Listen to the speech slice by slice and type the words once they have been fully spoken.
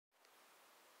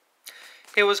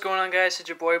Hey, what's going on, guys? It's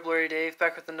your boy Blu-rayDave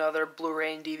back with another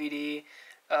Blu-ray and DVD,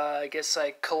 I guess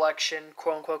like collection,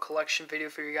 quote-unquote collection video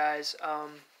for you guys.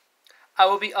 I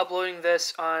will be uploading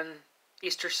this on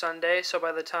Easter Sunday, so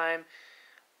by the time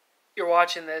you're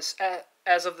watching this,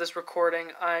 as of this recording,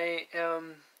 I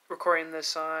am recording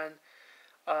this on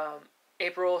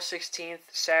April 16th,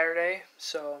 Saturday.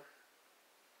 So,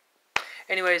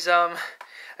 anyways, I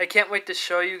can't wait to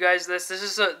show you guys this.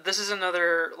 This is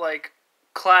another like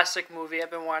classic movie I've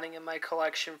been wanting in my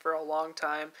collection for a long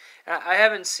time. And I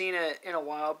haven't seen it in a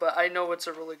while, but I know it's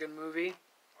a really good movie.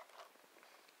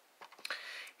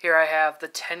 Here I have The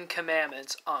Ten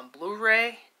Commandments on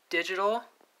Blu-ray, digital,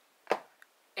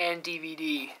 and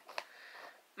DVD.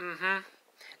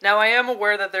 Now I am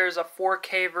aware that there's a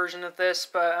 4K version of this,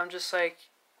 but I'm just like,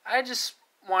 I just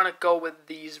want to go with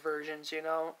these versions, you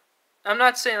know? I'm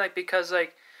not saying like because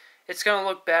like it's gonna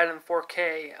look bad in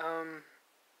 4K.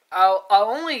 I'll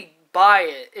only buy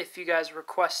it if you guys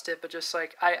request it, but just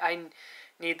like I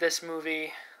need this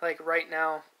movie like right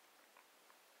now.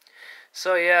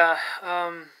 So yeah,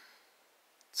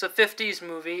 it's a 50s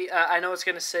movie. I know it's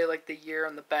gonna say like the year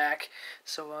on the back.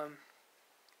 So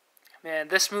man,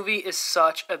 this movie is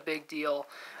such a big deal.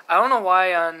 I don't know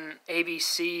why on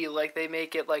ABC like they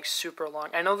make it like super long.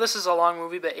 I know this is a long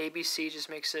movie, but ABC just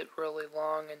makes it really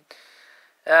long, and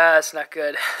it's not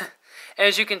good. And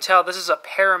as you can tell, this is a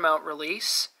Paramount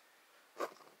release.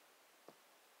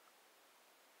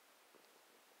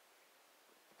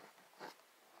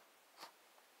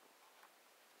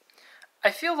 I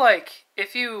feel like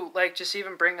if you like just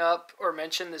even bring up or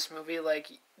mention this movie, like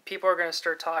people are gonna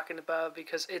start talking about it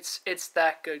because it's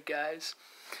that good, guys.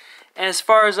 And as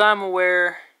far as I'm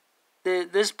aware,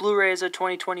 this Blu-ray is a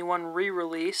 2021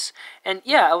 re-release. And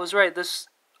yeah, I was right. This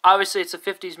obviously it's a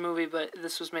 50s movie, but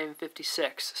this was made in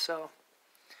 56. So,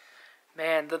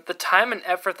 man, the time and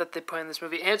effort that they put in this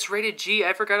movie. And it's rated G.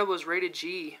 I forgot it was rated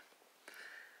G.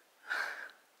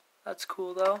 That's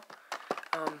cool, though.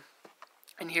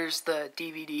 And here's the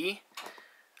DVD.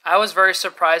 I was very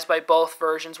surprised by both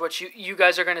versions, which you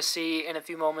guys are going to see in a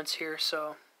few moments here.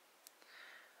 So,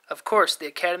 of course, the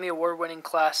Academy Award-winning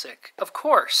classic. Of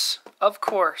course. Of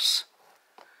course.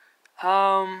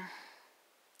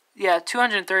 Yeah,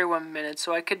 231 minutes,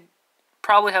 so I could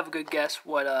probably have a good guess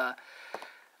what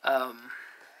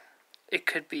it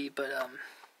could be, but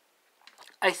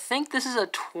I think this is a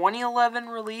 2011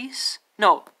 release.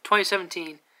 No,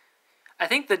 2017. I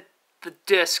think the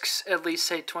discs at least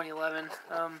say 2011.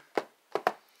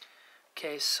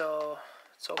 Okay, so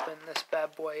let's open this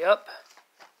bad boy up.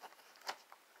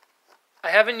 I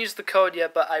haven't used the code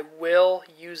yet, but I will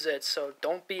use it, so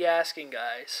don't be asking,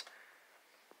 guys.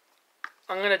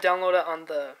 I'm going to download it on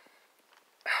the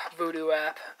Voodoo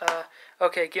app.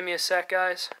 Okay, give me a sec,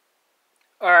 guys.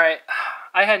 Alright,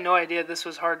 I had no idea this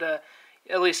was hard to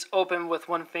at least open with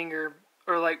one finger,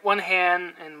 or like one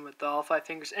hand, and with all 5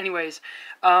 fingers. Anyways,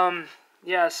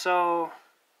 yeah, so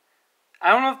I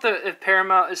don't know if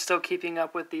Paramount is still keeping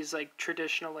up with these like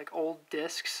traditional like old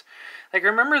discs. Like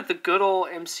remember the good old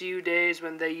MCU days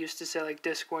when they used to say like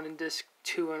disc 1 and disc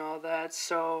 2 and all that.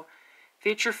 So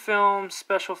feature film,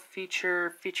 special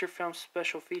feature, feature film,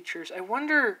 special features. I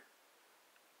wonder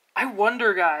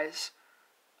guys,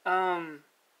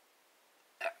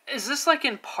 is this like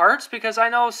in parts? Because I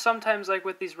know sometimes like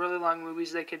with these really long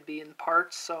movies they could be in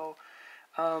parts. So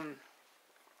yeah,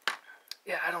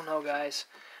 I don't know, guys.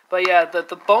 But yeah,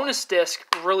 the bonus disc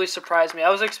really surprised me.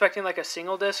 I was expecting like a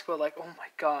single disc, but like, oh my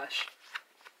gosh.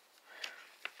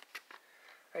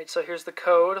 Alright, so here's the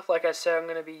code. Like I said, I'm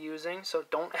going to be using, so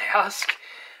don't ask.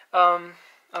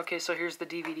 Okay, so here's the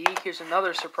DVD. Here's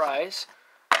another surprise.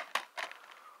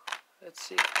 Let's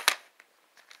see.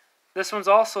 This one's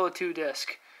also a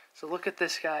 2-disc. So look at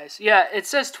this, guys. Yeah, it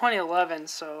says 2011,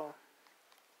 so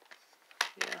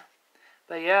yeah.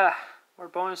 But yeah, more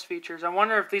bonus features. I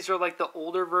wonder if these are like the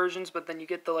older versions, but then you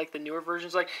get the like the newer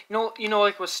versions, like you know,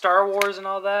 like with Star Wars and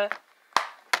all that.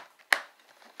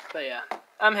 But yeah,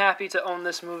 I'm happy to own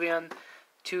this movie on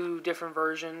 2 different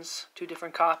versions, 2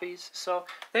 different copies. So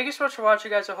thank you so much for watching,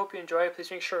 guys. I hope you enjoy it.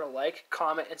 Please make sure to like,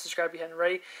 comment, and subscribe if you haven't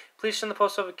already. Please turn the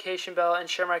post notification bell and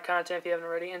share my content if you haven't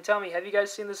already. And tell me, have you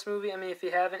guys seen this movie? I mean, if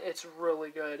you haven't, it's really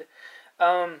good.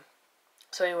 So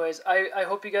anyways, I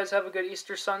hope you guys have a good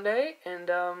Easter Sunday, and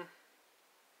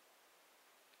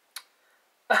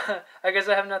I guess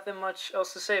I have nothing much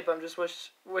else to say, but I'm just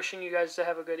wishing you guys to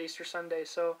have a good Easter Sunday.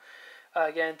 So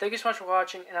again, thank you so much for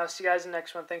watching, and I'll see you guys in the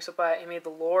next one. Thanks a lot, and may the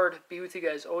Lord be with you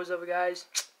guys. Always love you guys.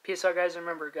 Peace out, guys. And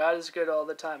remember, God is good all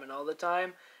the time, and all the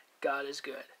time, God is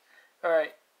good.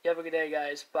 Alright, you have a good day,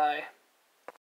 guys. Bye.